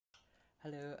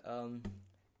Hello,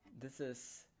 this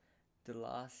is the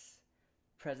last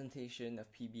presentation of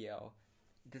PBL.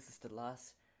 This is the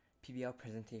last PBL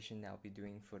presentation that I'll be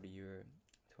doing for the year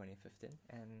 2015,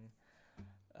 and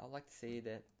I'd like to say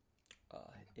that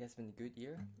it has been a good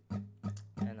year,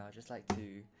 and I'd just like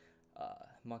to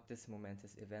mark this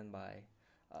momentous event by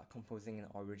composing an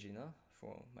original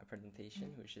for my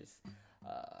presentation, which is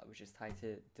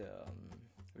titled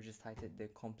 "The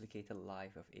Complicated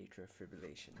Life of Atrial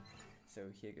Fibrillation." So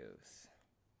here goes.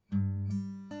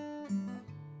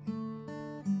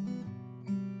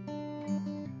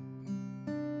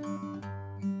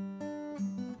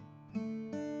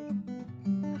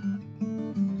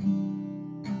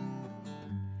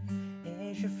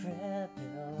 Atrial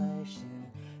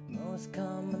fibrillation, most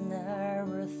common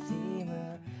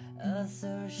arrhythmia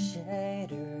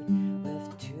associated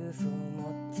with two-fold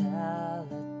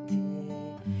mortality.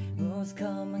 Most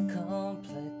common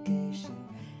complication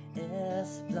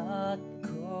is blood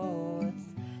clots,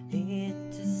 lead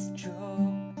to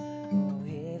stroke or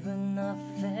even a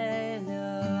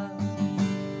failure.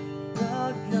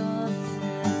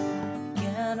 Prognosis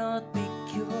cannot be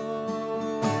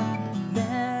cured.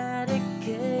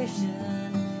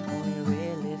 Medication only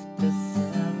relieve the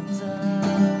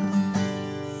symptoms.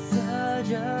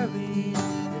 Surgery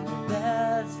the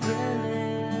best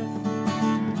relief.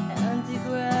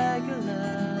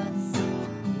 Anticoagulants,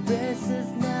 risk is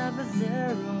never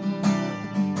zero.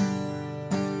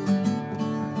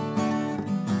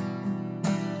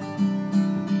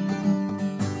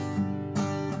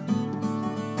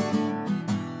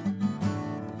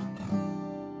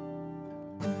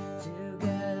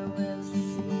 Together with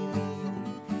CVD,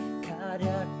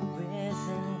 cardiac risk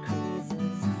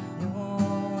increases. No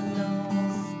one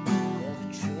knows if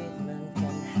treatment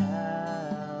can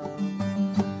help.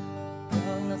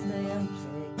 Prognostic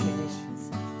implications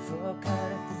for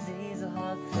cardiac disease or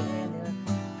heart failure.